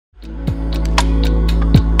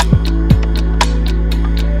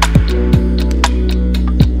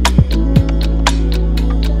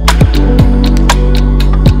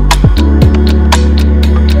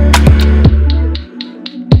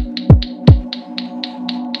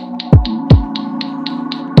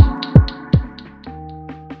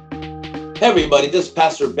Hey everybody, this is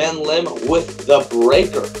Pastor Ben Lim with The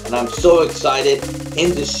Breaker, and I'm so excited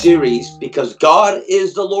in this series because God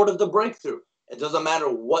is the Lord of the breakthrough. It doesn't matter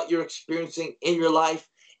what you're experiencing in your life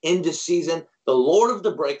in this season, the Lord of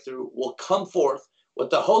the breakthrough will come forth with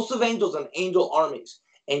the host of angels and angel armies,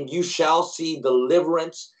 and you shall see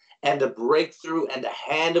deliverance and the breakthrough and the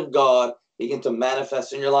hand of God begin to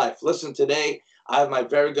manifest in your life. Listen, today I have my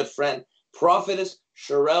very good friend, prophetess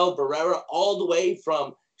Sharell Barrera, all the way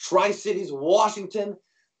from Tri-Cities, Washington.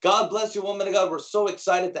 God bless you, woman of God. We're so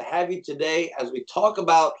excited to have you today as we talk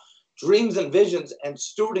about dreams and visions and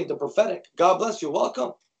stewarding the prophetic. God bless you.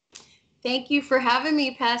 Welcome. Thank you for having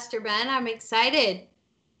me, Pastor Ben. I'm excited.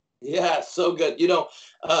 Yeah, so good.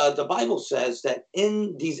 The Bible says that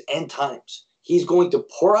in these end times, he's going to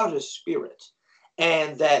pour out his spirit,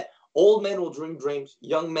 and that old men will dream dreams,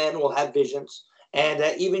 young men will have visions, and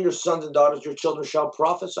that even your sons and daughters, your children shall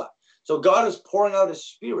prophesy. So God is pouring out his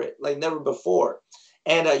spirit like never before.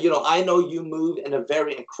 And, I know you move in a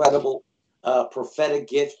very incredible prophetic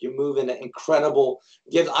gift. You move in an incredible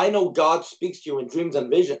gift. I know God speaks to you in dreams and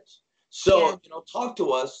visions. So, Yeah. Talk to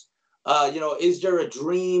us. Is there a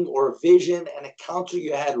dream or a vision, an encounter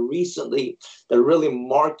you had recently that really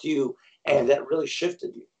marked you and that really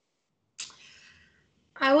shifted you?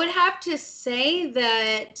 I would have to say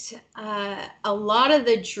that a lot of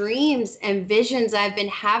the dreams and visions I've been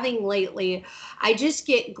having lately, I just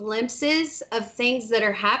get glimpses of things that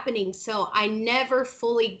are happening. So I never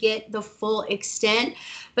fully get the full extent,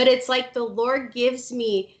 but it's like the Lord gives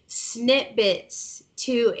me snippets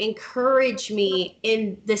to encourage me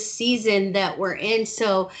in the season that we're in.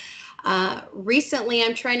 So recently,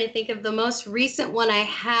 I'm trying to think of the most recent one I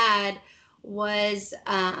had was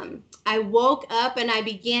I woke up and I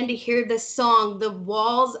began to hear the song, The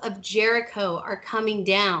Walls of Jericho Are Coming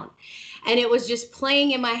Down. And it was just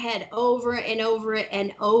playing in my head over and over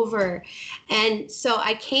and over. And so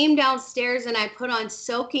I came downstairs and I put on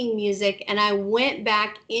soaking music and I went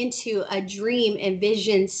back into a dream and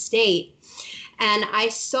vision state. And I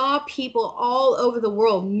saw people all over the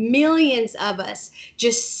world, millions of us,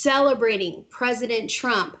 just celebrating President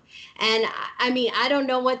Trump. And I mean, I don't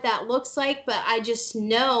know what that looks like, but I just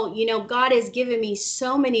know, God has given me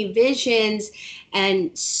so many visions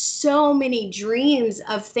and so many dreams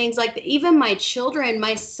of things like that. Even my children,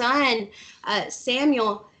 my son,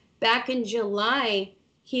 Samuel, back in July,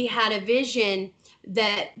 he had a vision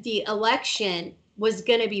that the election was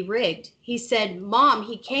going to be rigged. He said, Mom,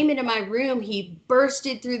 he came into my room, he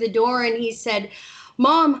bursted through the door and he said,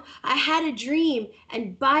 Mom, I had a dream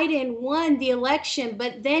and Biden won the election,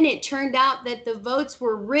 but then it turned out that the votes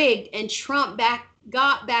were rigged and Trump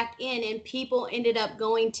got back in and people ended up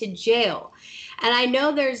going to jail. And I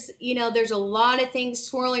know there's a lot of things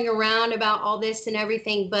swirling around about all this and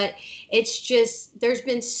everything, but it's just, there's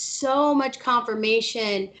been so much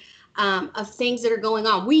confirmation of things that are going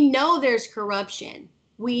on. We know there's corruption.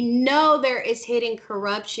 We know there is hidden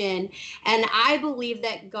corruption. And I believe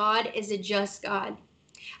that God is a just God.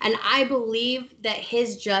 And I believe that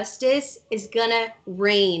his justice is going to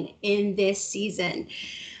reign in this season.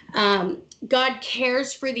 God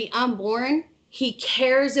cares for the unborn. He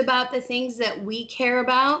cares about the things that we care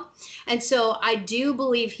about. And so I do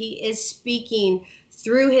believe he is speaking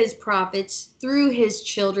through his prophets, through his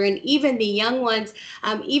children, even the young ones.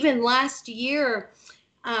 Even last year,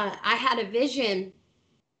 I had a vision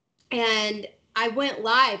and I went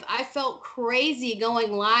live. I felt crazy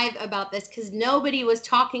going live about this because nobody was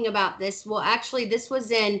talking about this. Well, actually, this was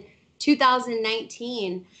in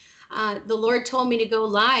 2019. The Lord told me to go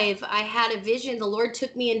live. I had a vision. The Lord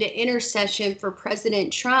took me into intercession for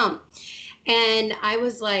President Trump. And I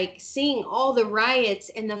was like seeing all the riots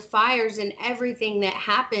and the fires and everything that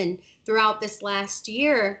happened throughout this last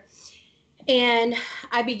year. And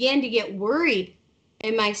I began to get worried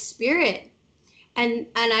in my spirit. And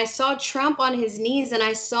I saw Trump on his knees and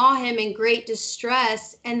I saw him in great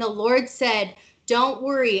distress. And the Lord said, don't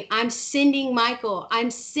worry, I'm sending Michael.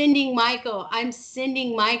 I'm sending Michael. I'm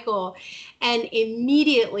sending Michael. And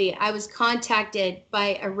immediately I was contacted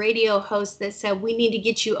by a radio host that said, we need to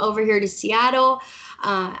get you over here to Seattle.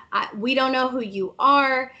 We don't know who you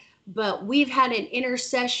are, but we've had an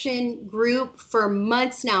intercession group for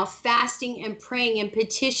months now, fasting and praying and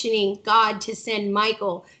petitioning God to send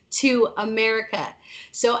Michael to America.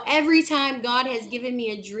 So every time God has given me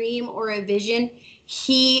a dream or a vision,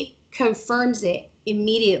 he confirms it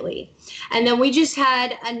immediately. And then we just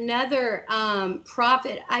had another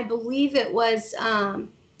prophet. I believe it was,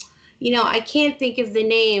 I can't think of the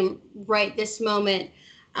name right this moment,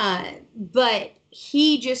 but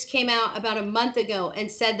he just came out about a month ago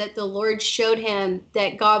and said that the Lord showed him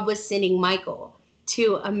that God was sending Michael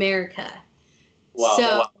to America. Wow.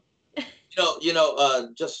 Wow.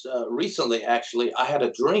 Just recently, actually, I had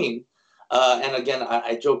a dream. And again,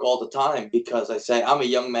 I joke all the time because I say I'm a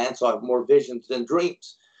young man, so I have more visions than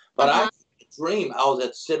dreams. But I had a dream. I was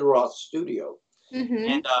at Sid Roth's studio,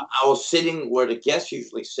 and I was sitting where the guest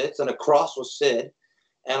usually sits, and across was Sid,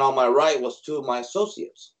 and on my right was two of my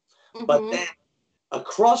associates. But then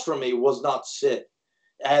across from me was not Sid,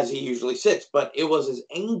 as he usually sits, but it was his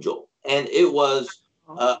angel, and it was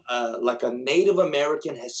like a Native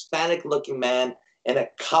American, Hispanic-looking man in a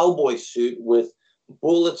cowboy suit with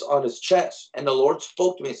bullets on his chest. And the Lord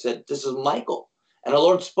spoke to me and said, "This is Michael." And the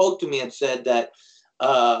Lord spoke to me and said that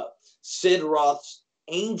Sid Roth's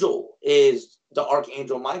angel is the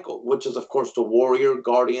Archangel Michael, which is, of course, the warrior,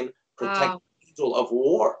 guardian, protector, angel of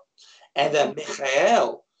war. And that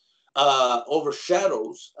Michael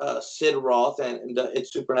overshadows Sid Roth and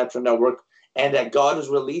its supernatural network, and that God is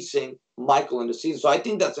releasing Michael in the season. So I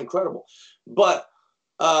think that's incredible. But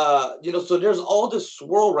so there's all this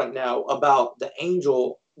swirl right now about the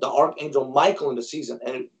archangel Michael in the season,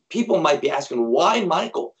 and people might be asking, why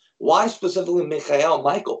Michael? Why specifically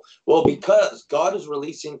Michael? Well, because God is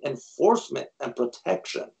releasing enforcement and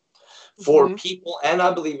protection for people, and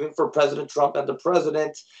I believe for President Trump and the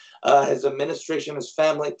president, his administration, his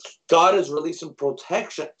family. God is releasing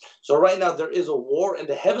protection. So right now there is a war in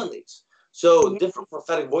the heavenlies. So different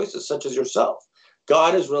prophetic voices such as yourself,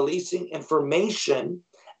 God is releasing information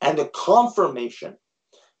and the confirmation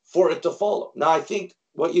for it to follow. Now, I think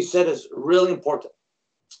what you said is really important.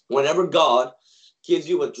 Whenever God gives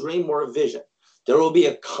you a dream or a vision, there will be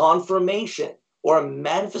a confirmation or a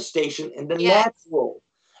manifestation in the natural.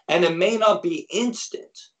 And it may not be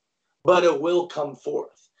instant, but it will come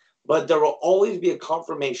forth. But there will always be a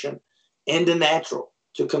confirmation in the natural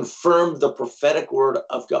to confirm the prophetic word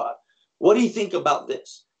of God. What do you think about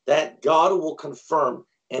this? That God will confirm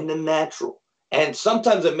in the natural. And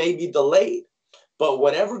sometimes it may be delayed, but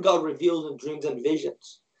whatever God reveals in dreams and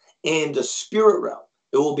visions in the spirit realm,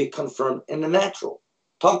 it will be confirmed in the natural.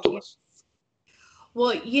 Talk to us.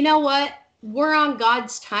 Well, you know what? We're on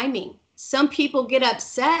God's timing. Some people get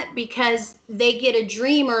upset because they get a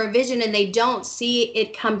dream or a vision and they don't see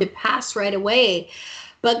it come to pass right away.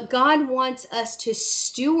 But God wants us to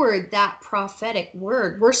steward that prophetic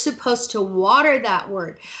word. We're supposed to water that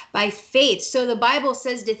word by faith. So the Bible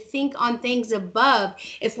says to think on things above.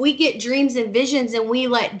 If we get dreams and visions and we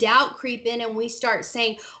let doubt creep in and we start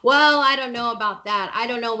saying, well, I don't know about that, I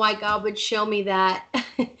don't know why God would show me that,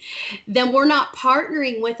 then we're not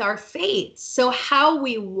partnering with our faith. So how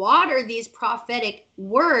we water these prophetic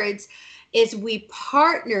words is we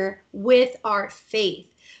partner with our faith.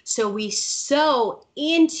 So we sow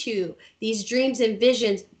into these dreams and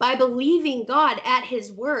visions by believing God at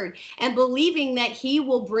his word and believing that he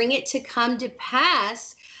will bring it to come to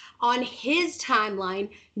pass on his timeline,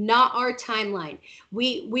 not our timeline.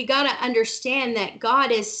 We got to understand that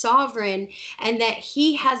God is sovereign and that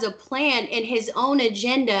he has a plan and his own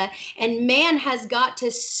agenda, and man has got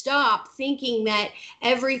to stop thinking that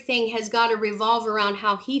everything has got to revolve around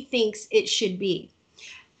how he thinks it should be.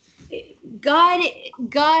 God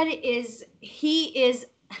is he's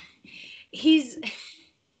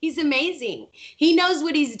amazing. He knows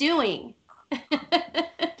what he's doing.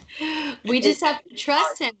 We just have to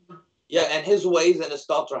trust him. Yeah, and his ways and his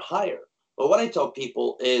thoughts are higher. But what I tell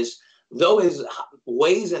people is, though his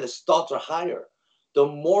ways and his thoughts are higher, the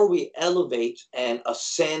more we elevate and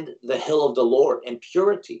ascend the hill of the Lord in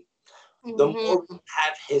purity, the more we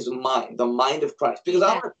have his mind, the mind of Christ. Because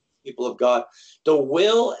I want people of God, the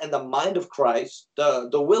will and the mind of Christ, the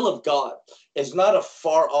will of God is not a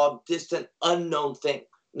far off, distant, unknown thing.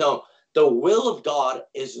 No, the will of God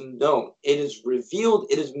is known. It is revealed.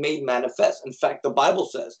 It is made manifest. In fact, the Bible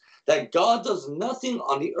says that God does nothing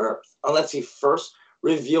on the earth unless he first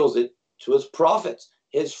reveals it to his prophets,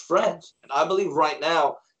 his friends. And I believe right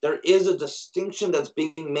now there is a distinction that's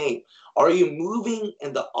being made. Are you moving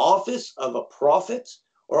in the office of a prophet,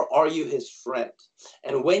 or are you his friend?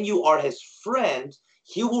 And when you are his friend,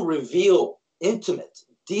 he will reveal intimate,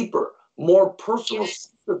 deeper, more personal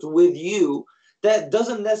secrets with you that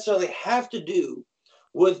doesn't necessarily have to do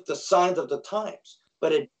with the signs of the times,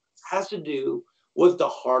 but it has to do with the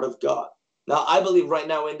heart of God. Now, I believe right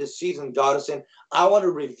now in this season, God is saying, I want to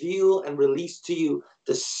reveal and release to you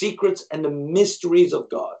the secrets and the mysteries of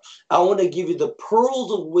God. I want to give you the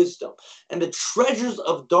pearls of wisdom and the treasures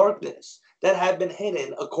of darkness that have been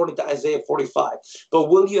hidden, according to Isaiah 45. But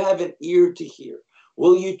will you have an ear to hear?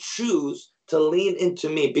 Will you choose to lean into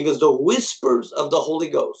me? Because the whispers of the Holy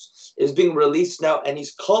Ghost is being released now, and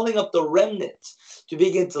he's calling up the remnant to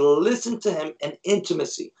begin to listen to him in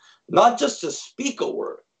intimacy, not just to speak a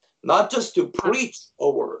word, not just to preach a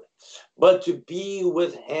word, but to be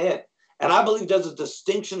with him. And I believe there's a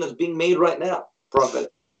distinction that's being made right now,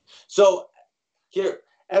 prophet. So here,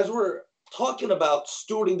 as we're talking about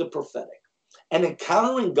stewarding the prophetic and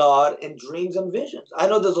encountering God in dreams and visions, I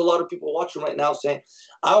know there's a lot of people watching right now saying,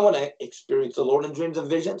 I want to experience the Lord in dreams and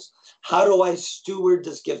visions. How do I steward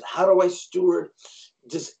this gift? How do I steward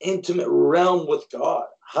this intimate realm with God?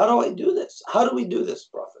 How do I do this? How do we do this,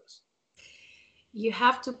 prophets? You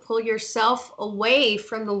have to pull yourself away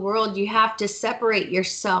from the world. You have to separate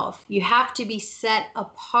yourself. You have to be set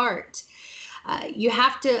apart. You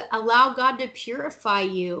have to allow God to purify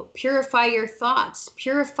you, purify your thoughts,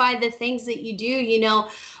 purify the things that you do. You know,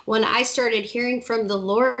 when I started hearing from the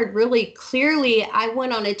Lord really clearly, I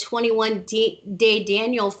went on a 21-day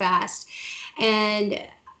Daniel fast, and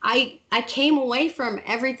I came away from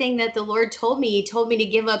everything that the Lord told me. He told me to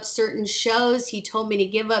give up certain shows. He told me to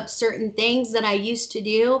give up certain things that I used to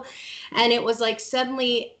do. And it was like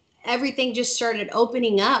suddenly everything just started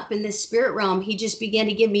opening up in the spirit realm. He just began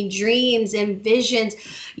to give me dreams and visions.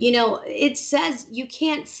 You know, it says you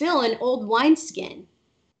can't fill an old wineskin.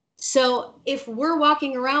 So if we're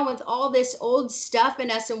walking around with all this old stuff in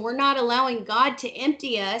us and we're not allowing God to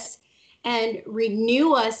empty us and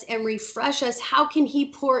renew us and refresh us, how can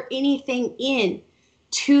he pour anything in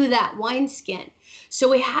to that wineskin? So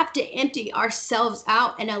we have to empty ourselves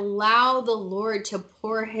out and allow the Lord to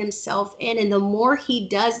pour himself in. And the more he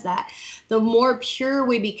does that, the more pure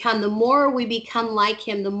we become, the more we become like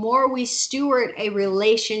him, the more we steward a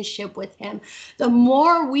relationship with him, the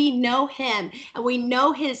more we know him and we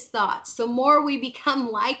know his thoughts, the more we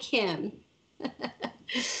become like him.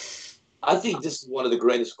 I think this is one of the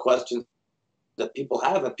greatest questions that people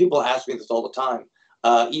have, and people ask me this all the time,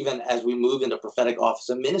 even as we move into prophetic office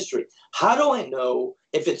and ministry. How do I know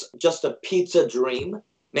if it's just a pizza dream?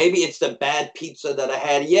 Maybe it's the bad pizza that I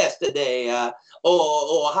had yesterday.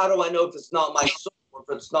 Or how do I know if it's not my soul, or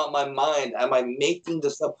if it's not my mind? Am I making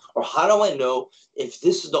this up? Or how do I know if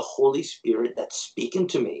this is the Holy Spirit that's speaking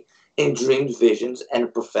to me in dreams, visions,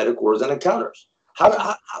 and prophetic words and encounters? How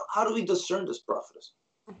do we discern this, prophetess?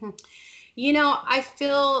 Mhm. You know, I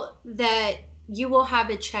feel that you will have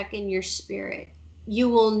a check in your spirit. You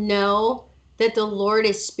will know that the Lord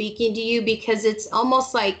is speaking to you, because it's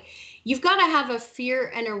almost like you've got to have a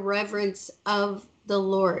fear and a reverence of the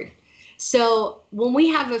Lord. So when we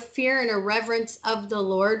have a fear and a reverence of the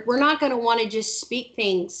Lord, we're not going to want to just speak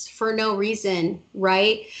things for no reason,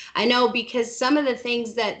 right? I know, because some of the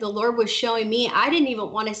things that the Lord was showing me, I didn't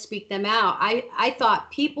even want to speak them out. I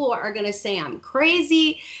thought people are going to say I'm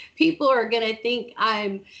crazy. People are going to think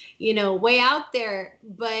I'm, way out there.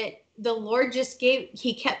 But the Lord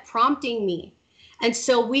he kept prompting me. And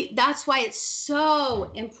so that's why it's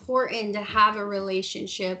so important to have a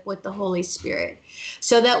relationship with the Holy Spirit,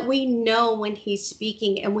 so that we know when he's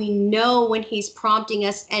speaking and we know when he's prompting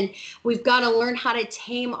us. And we've got to learn how to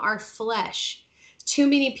tame our flesh. Too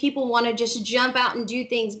many people want to just jump out and do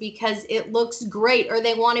things because it looks great, or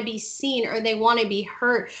they want to be seen, or they want to be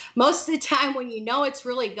heard. Most of the time, when you know it's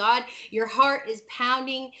really God, your heart is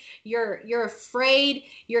pounding, you're afraid,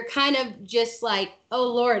 you're kind of just like, oh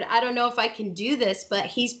Lord, I don't know if I can do this, but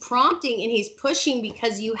he's prompting and he's pushing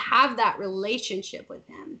because you have that relationship with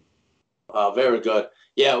him. Very good.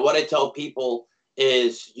 Yeah, what I tell people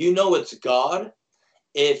is, it's God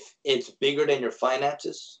if it's bigger than your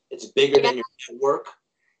finances, it's bigger than your network.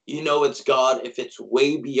 It's God if it's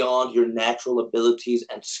way beyond your natural abilities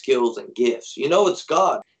and skills and gifts. It's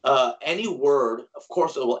God. Any word, of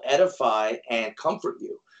course, it will edify and comfort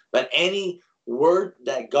you. But any word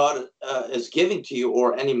that God is giving to you,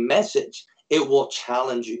 or any message, it will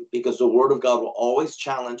challenge you, because the word of God will always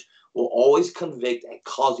challenge, will always convict, and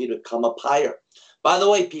cause you to come up higher. By the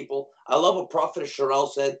way, people, I love what Prophet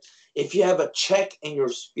Sharell said. If you have a check in your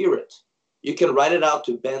spirit, you can write it out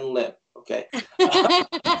to Ben Lim. Okay. So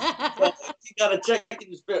if you got a check in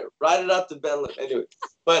your spirit, write it out to Ben Lim. Anyway,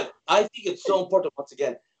 but I think it's so important. Once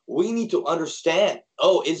again, we need to understand,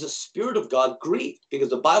 is the Spirit of God grieved? Because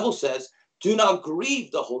the Bible says, do not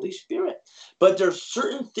grieve the Holy Spirit. But there's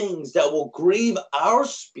certain things that will grieve our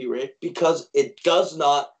spirit because it does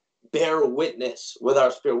not bear witness with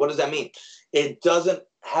our spirit. What does that mean? It doesn't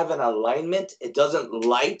have an alignment. It doesn't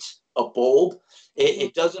light a bulb.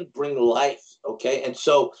 It doesn't bring life. Okay. And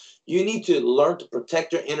so you need to learn to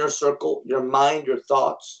protect your inner circle, your mind, your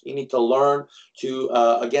thoughts. You need to learn to,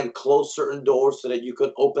 again, close certain doors so that you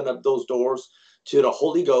could open up those doors to the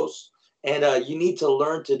Holy Ghost. And you need to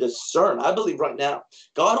learn to discern. I believe right now,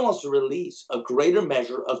 God wants to release a greater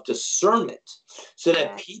measure of discernment so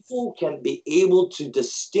that people can be able to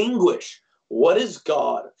distinguish what is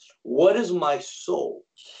God, what is my soul,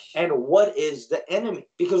 and what is the enemy.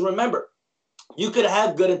 Because remember, you could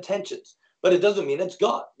have good intentions, but it doesn't mean it's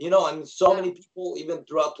God. And so many people, even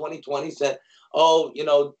throughout 2020, said, oh,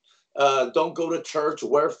 don't go to church,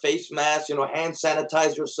 wear face masks, hand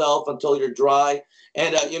sanitize yourself until you're dry.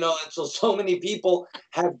 And, and so many people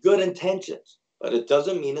have good intentions, but it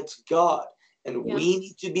doesn't mean it's God. And we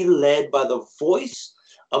need to be led by the voice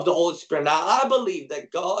of the Holy Spirit. Now, I believe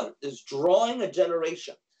that God is drawing a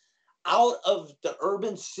generation out of the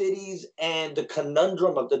urban cities and the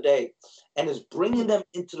conundrum of the day and is bringing them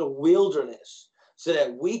into the wilderness so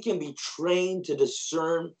that we can be trained to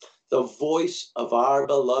discern the voice of our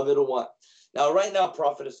beloved one. Now, right now,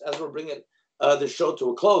 prophetess, as we're bringing the show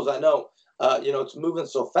to a close, I know, it's moving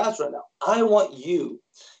so fast right now. I want you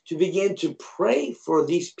to begin to pray for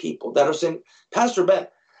these people that are saying, Pastor Ben,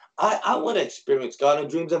 I want to experience God in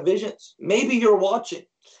dreams and visions. Maybe you're watching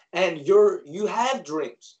and you have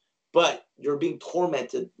dreams, but you're being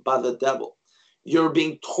tormented by the devil. You're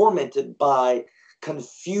being tormented by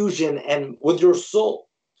confusion and with your soul.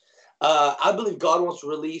 I believe God wants to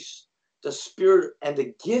release the spirit and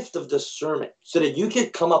the gift of discernment so that you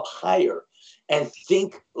can come up higher and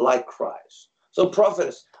think like Christ. So,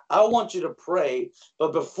 prophetess, I want you to pray,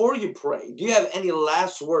 but before you pray, do you have any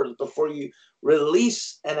last words before you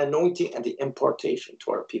release an anointing and the impartation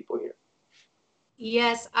to our people here?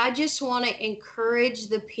 Yes, I just want to encourage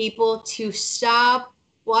the people to stop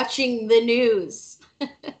watching the news.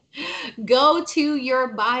 Go to your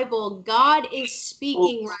Bible. God is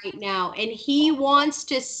speaking right now, and He wants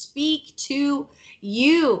to speak to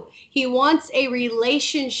you. He wants a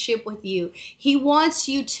relationship with you. He wants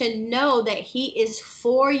you to know that He is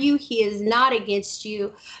for you. He is not against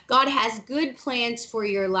you. God has good plans for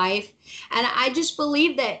your life. And I just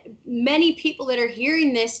believe that many people that are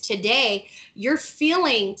hearing this today, you're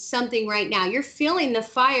feeling something right now. You're feeling the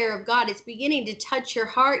fire of God. It's beginning to touch your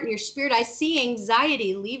heart and your spirit. I see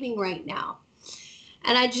anxiety leaving right now.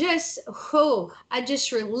 And I just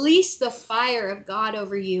release the fire of God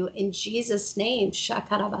over you in Jesus' name.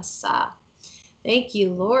 Shakarabasa. Thank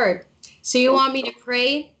you, Lord. So you want me to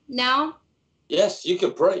pray now? Yes, you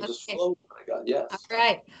can pray. Okay. Just flow, my God. Yes. All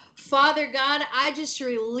right. Father God, I just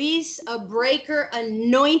release a breaker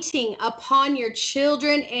anointing upon your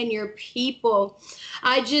children and your people.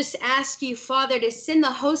 I just ask you, Father, to send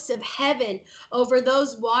the hosts of heaven over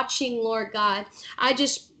those watching, Lord God. I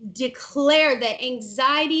just declare that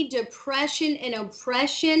anxiety, depression, and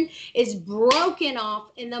oppression is broken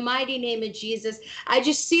off in the mighty name of Jesus. I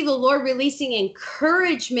just see the Lord releasing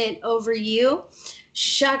encouragement over you.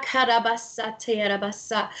 Father,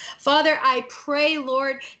 I pray,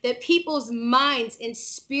 Lord, that people's minds and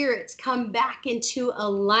spirits come back into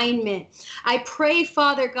alignment. I pray,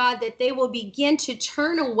 Father God, that they will begin to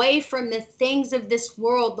turn away from the things of this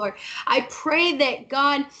world, Lord. I pray that,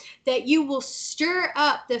 God, that you will stir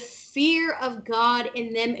up the fear of God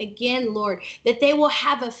in them again, Lord, that they will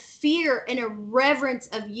have a fear and a reverence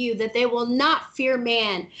of you, that they will not fear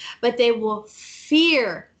man, but they will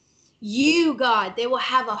fear you, God. They will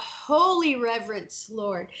have a holy reverence,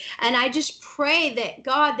 Lord. And I just pray that,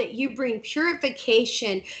 God, that you bring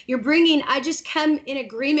purification. I just come in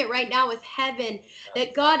agreement right now with heaven,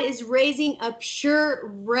 that God is raising a pure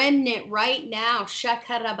remnant right now.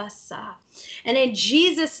 Shakarabasa. And in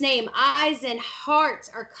Jesus' name, eyes and hearts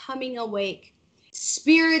are coming awake.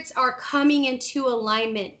 Spirits are coming into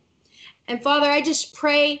alignment. And Father, I just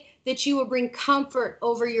pray that you will bring comfort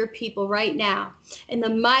over your people right now in the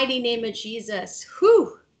mighty name of Jesus.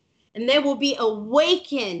 Whew. And they will be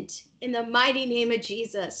awakened in the mighty name of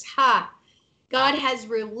Jesus. Ha. God has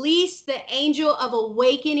released the angel of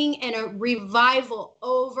awakening and a revival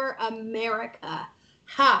over America.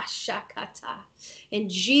 Ha, shakata. In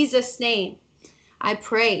Jesus' name, I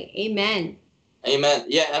pray. Amen. Amen.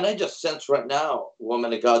 Yeah, and I just sense right now,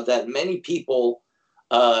 woman of God, that many people,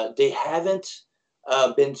 they haven't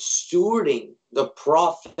been stewarding the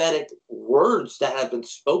prophetic words that have been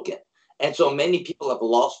spoken. And so many people have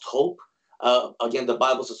lost hope. Again, the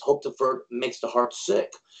Bible says hope deferred makes the heart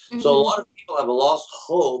sick. Mm-hmm. So a lot of people have lost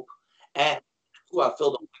hope, and who have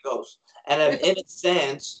filled the Holy Ghost, and have, in a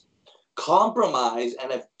sense, compromised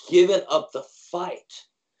and have given up the fight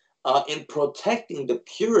in protecting the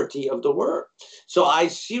purity of the word. So I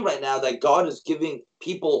see right now that God is giving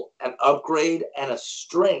people an upgrade and a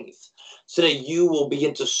strength so that you will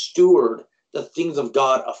begin to steward the things of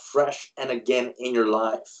God afresh and again in your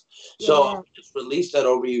life. Yeah. So I just release that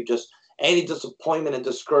over you. Just any disappointment and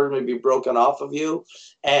discouragement be broken off of you,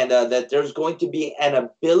 and that there's going to be an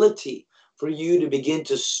ability for you to begin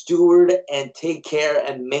to steward and take care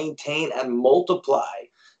and maintain and multiply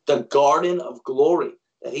the garden of glory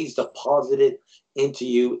that he's deposited into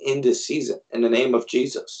you in this season, in the name of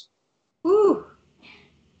Jesus. Woo.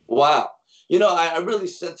 Wow. You know, I really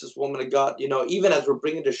sense this, woman of God, you know, even as we're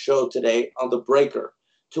bringing the show today on The Breaker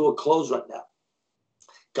to a close right now,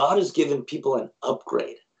 God has given people an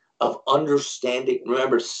upgrade of understanding.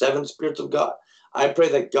 Remember, 7 spirits of God. I pray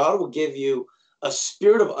that God will give you a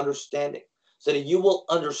spirit of understanding so that you will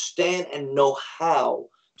understand and know how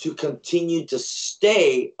to continue to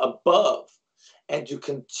stay above and to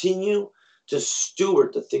continue to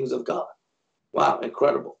steward the things of God. Wow,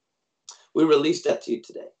 incredible. We release that to you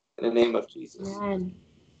today in the name of Jesus. Amen.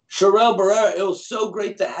 Sharell, Barrera, it was so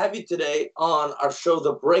great to have you today on our show,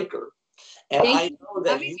 The Breaker. And I know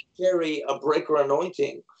that you carry a breaker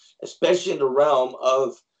anointing, especially in the realm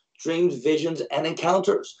of dreams, visions, and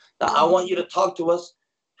encounters. Now, I want you to talk to us.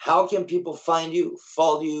 How can people find you,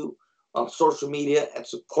 follow you on social media, and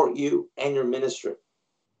support you and your ministry?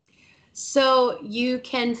 So you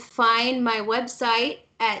can find my website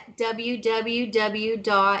at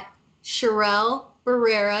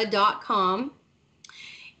www.sharellbarrera.com.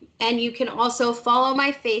 And you can also follow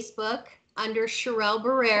my Facebook under Sharell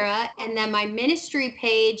Barrera. And then my ministry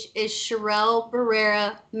page is Sharell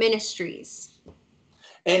Barrera Ministries.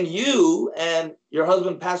 And you and your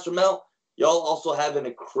husband, Pastor Mel, y'all also have an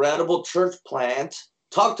incredible church plant.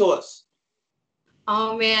 Talk to us.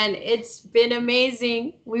 Oh man, it's been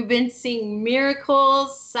amazing. We've been seeing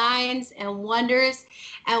miracles, signs, and wonders.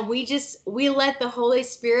 And we let the Holy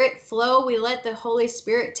Spirit flow. We let the Holy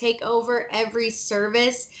Spirit take over every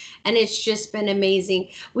service. And it's just been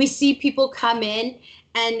amazing. We see people come in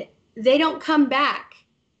and they don't come back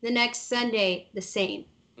the next Sunday the same.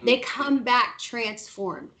 They come back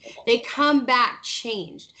transformed. They come back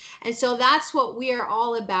changed. And so that's what we are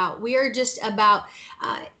all about. We are just about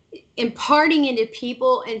imparting into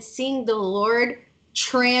people and seeing the Lord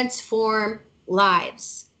transform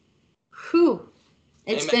lives. Whew.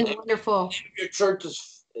 It's Amen. been wonderful. Your church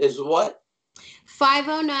is what?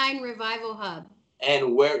 509 Revival Hub.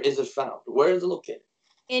 And where is it found? Where is it located?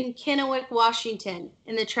 In Kennewick, Washington,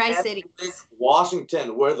 in the Tri-Cities.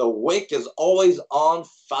 Washington, where the wick is always on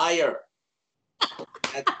fire.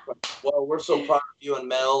 Well, we're so proud of you and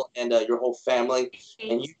Mel and your whole family.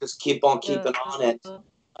 And you just keep on keeping on. And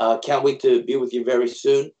can't wait to be with you very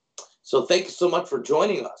soon. So thank you so much for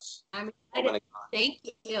joining us. I'm excited.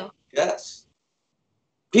 Thank you. Yes.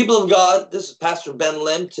 People of God, this is Pastor Ben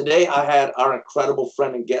Lim. Today I had our incredible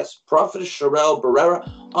friend and guest, Prophet Sharell Barrera,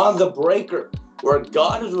 on The Breaker, where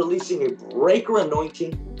God is releasing a breaker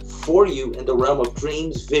anointing for you in the realm of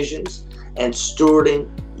dreams, visions, and stewarding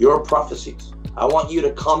your prophecies. I want you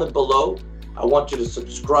to comment below. I want you to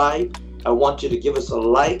subscribe. I want you to give us a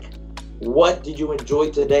like. What did you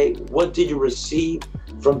enjoy today? What did you receive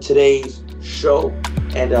from today's show?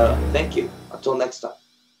 And thank you. Until next time.